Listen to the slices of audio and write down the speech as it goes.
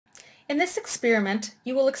In this experiment,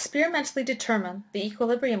 you will experimentally determine the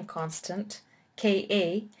equilibrium constant, Ka,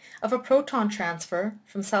 of a proton transfer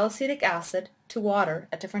from salicylic acid to water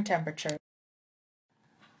at different temperatures.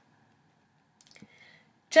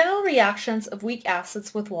 General reactions of weak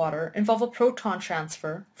acids with water involve a proton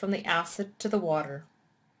transfer from the acid to the water.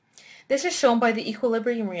 This is shown by the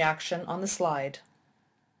equilibrium reaction on the slide.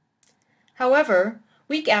 However,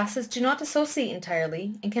 weak acids do not dissociate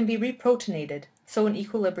entirely and can be reprotonated, so an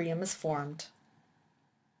equilibrium is formed.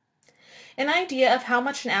 An idea of how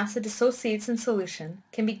much an acid dissociates in solution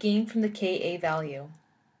can be gained from the Ka value.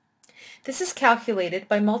 This is calculated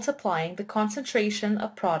by multiplying the concentration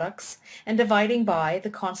of products and dividing by the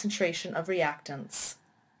concentration of reactants.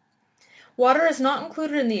 Water is not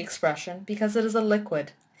included in the expression because it is a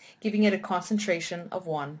liquid, giving it a concentration of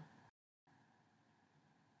 1.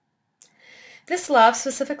 This lab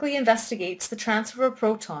specifically investigates the transfer of a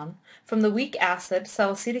proton from the weak acid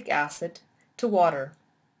salicylic acid to water.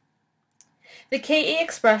 The Ka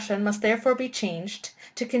expression must therefore be changed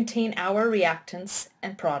to contain our reactants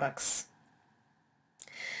and products.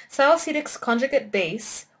 Salicylic's conjugate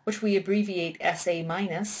base, which we abbreviate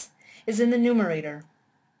Sa-, is in the numerator.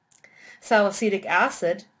 Salicylic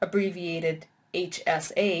acid, abbreviated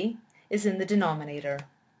HSA, is in the denominator.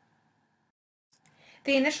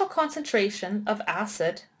 The initial concentration of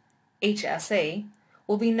acid, HSA,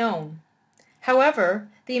 will be known. However,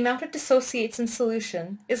 the amount it dissociates in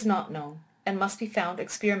solution is not known and must be found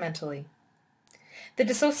experimentally. The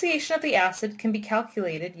dissociation of the acid can be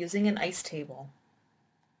calculated using an ice table.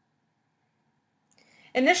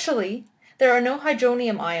 Initially, there are no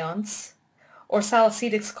hydronium ions, or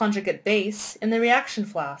salicylic's conjugate base, in the reaction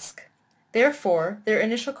flask. Therefore, their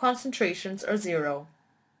initial concentrations are 0.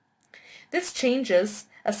 This changes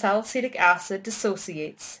as salicylic acid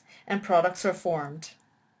dissociates and products are formed.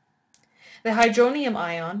 The hydronium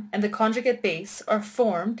ion and the conjugate base are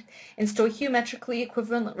formed in stoichiometrically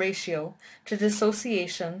equivalent ratio to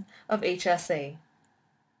dissociation of HSA.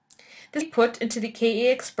 This is put into the Ka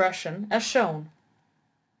expression as shown.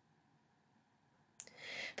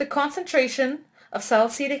 The concentration of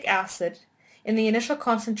salicylic acid in the initial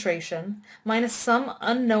concentration minus some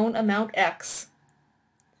unknown amount x,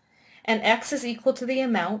 and x is equal to the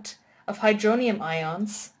amount of hydronium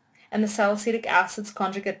ions and the salicylic acid's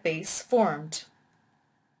conjugate base formed.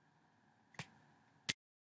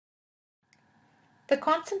 The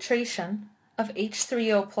concentration of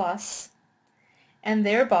H3O+, and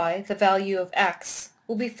thereby the value of x,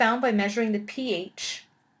 will be found by measuring the pH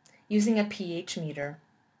using a pH meter.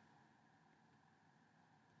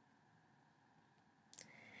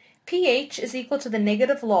 pH is equal to the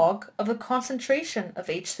negative log of the concentration of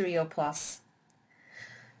H3O+.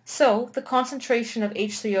 So, the concentration of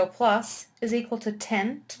H3O+ is equal to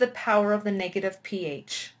 10 to the power of the negative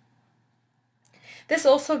pH. This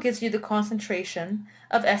also gives you the concentration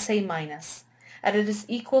of Sa-, and it is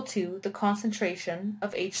equal to the concentration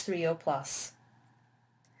of H3O+.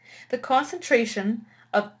 The concentration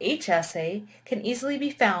of HSA can easily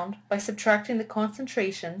be found by subtracting the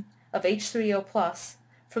concentration of H3O+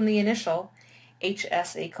 from the initial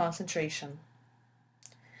HSA concentration.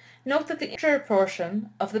 Note that the integer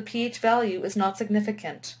portion of the pH value is not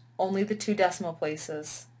significant, only the 2 decimal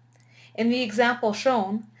places. In the example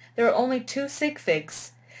shown, there are only 2 sig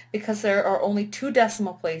figs because there are only 2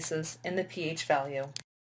 decimal places in the pH value.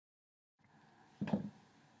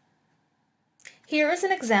 Here is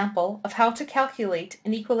an example of how to calculate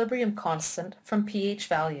an equilibrium constant from pH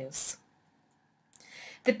values.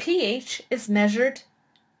 The pH is measured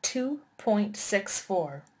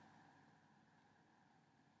 2.64.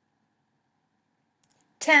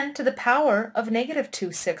 10 to the power of negative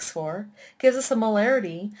 264 gives us a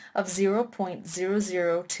molarity of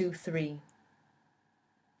 0.0023.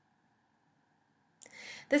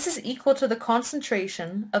 This is equal to the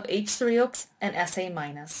concentration of H3O and Sa-.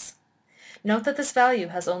 Note that this value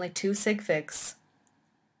has only 2 sig figs.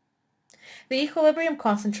 The equilibrium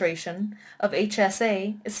concentration of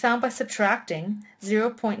HSA is found by subtracting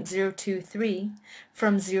 0.023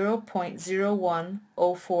 from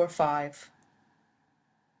 0.01045.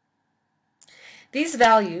 These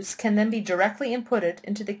values can then be directly inputted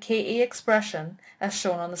into the Ka expression as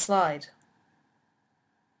shown on the slide.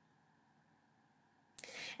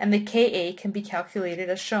 And the Ka can be calculated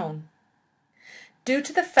as shown. Due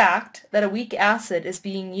to the fact that a weak acid is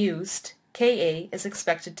being used, Ka is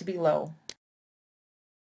expected to be low.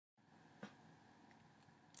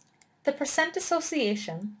 The percent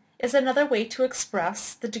dissociation is another way to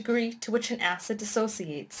express the degree to which an acid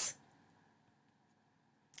dissociates.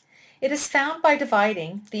 It is found by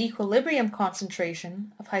dividing the equilibrium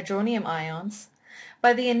concentration of hydronium ions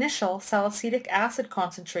by the initial salicylic acid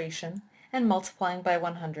concentration and multiplying by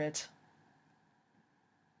 100.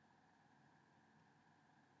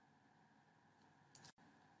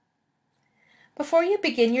 Before you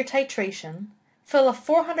begin your titration, fill a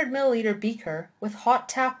 400 milliliter beaker with hot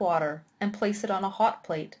tap water and place it on a hot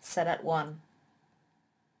plate set at 1.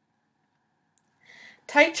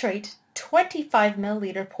 Titrate 25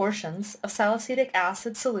 milliliter portions of salicylic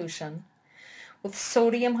acid solution with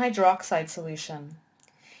sodium hydroxide solution,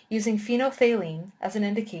 using phenolphthalein as an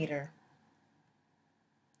indicator.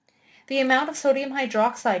 The amount of sodium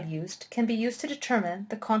hydroxide used can be used to determine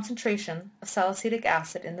the concentration of salicylic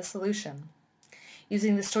acid in the solution,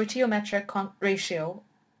 using the stoichiometric ratio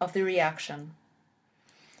of the reaction.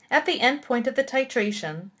 At the end point of the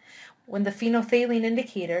titration, when the phenolphthalein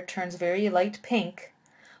indicator turns very light pink,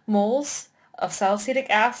 moles of salicylic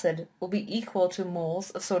acid will be equal to moles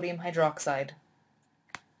of sodium hydroxide.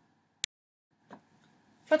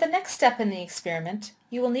 For the next step in the experiment,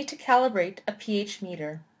 you will need to calibrate a pH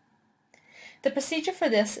meter. The procedure for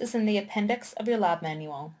this is in the appendix of your lab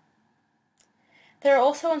manual. There are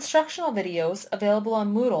also instructional videos available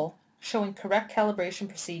on Moodle showing correct calibration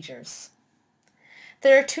procedures.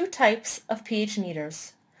 There are 2 types of pH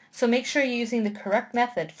meters, so make sure you're using the correct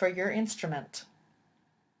method for your instrument.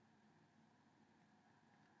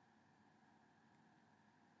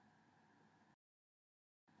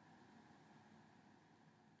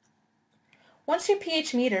 Once your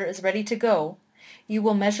pH meter is ready to go, you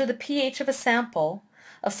will measure the pH of a sample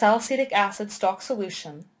of salicylic acid stock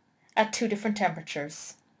solution at 2 different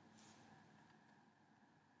temperatures.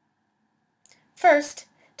 First,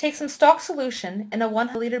 take some stock solution in a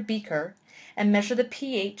 1 liter beaker and measure the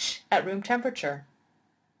pH at room temperature.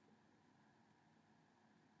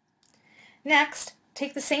 Next,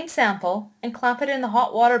 take the same sample and clamp it in the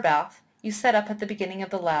hot water bath you set up at the beginning of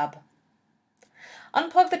the lab.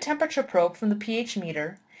 Unplug the temperature probe from the pH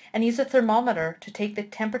meter and use a thermometer to take the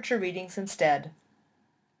temperature readings instead.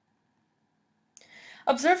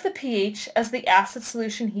 Observe the pH as the acid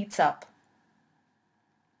solution heats up.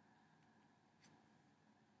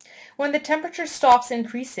 When the temperature stops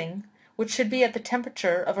increasing, which should be at the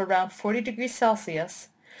temperature of around 40 degrees Celsius,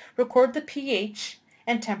 record the pH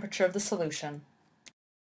and temperature of the solution.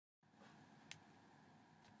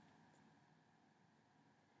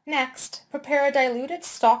 Next, prepare a diluted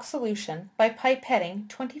stock solution by pipetting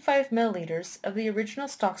 25 milliliters of the original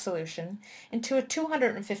stock solution into a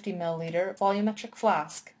 250 milliliter volumetric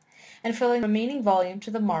flask and filling the remaining volume to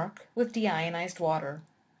the mark with deionized water.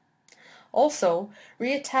 Also,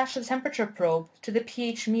 reattach the temperature probe to the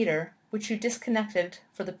pH meter which you disconnected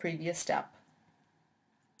for the previous step.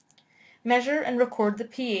 Measure and record the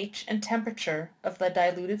pH and temperature of the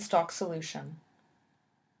diluted stock solution.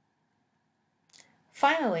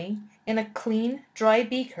 Finally, in a clean, dry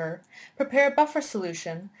beaker, prepare a buffer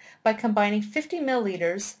solution by combining 50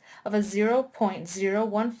 milliliters of a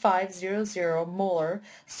 0.01500 molar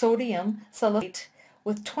sodium salicylate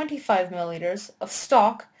with 25 milliliters of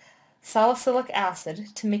stock salicylic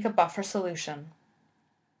acid to make a buffer solution.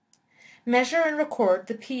 Measure and record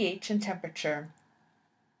the pH and temperature.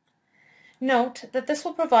 Note that this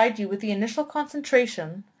will provide you with the initial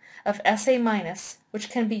concentration of SA-, which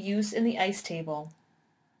can be used in the ICE table.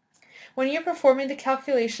 When you're performing the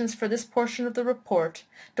calculations for this portion of the report,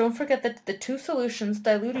 don't forget that the 2 solutions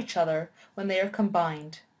dilute each other when they are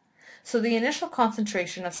combined. So the initial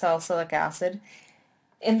concentration of salicylic acid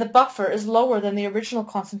in the buffer is lower than the original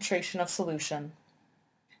concentration of solution.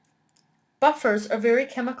 Buffers are very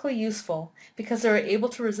chemically useful because they are able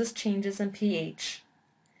to resist changes in pH.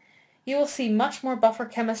 You will see much more buffer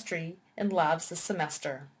chemistry in labs this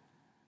semester.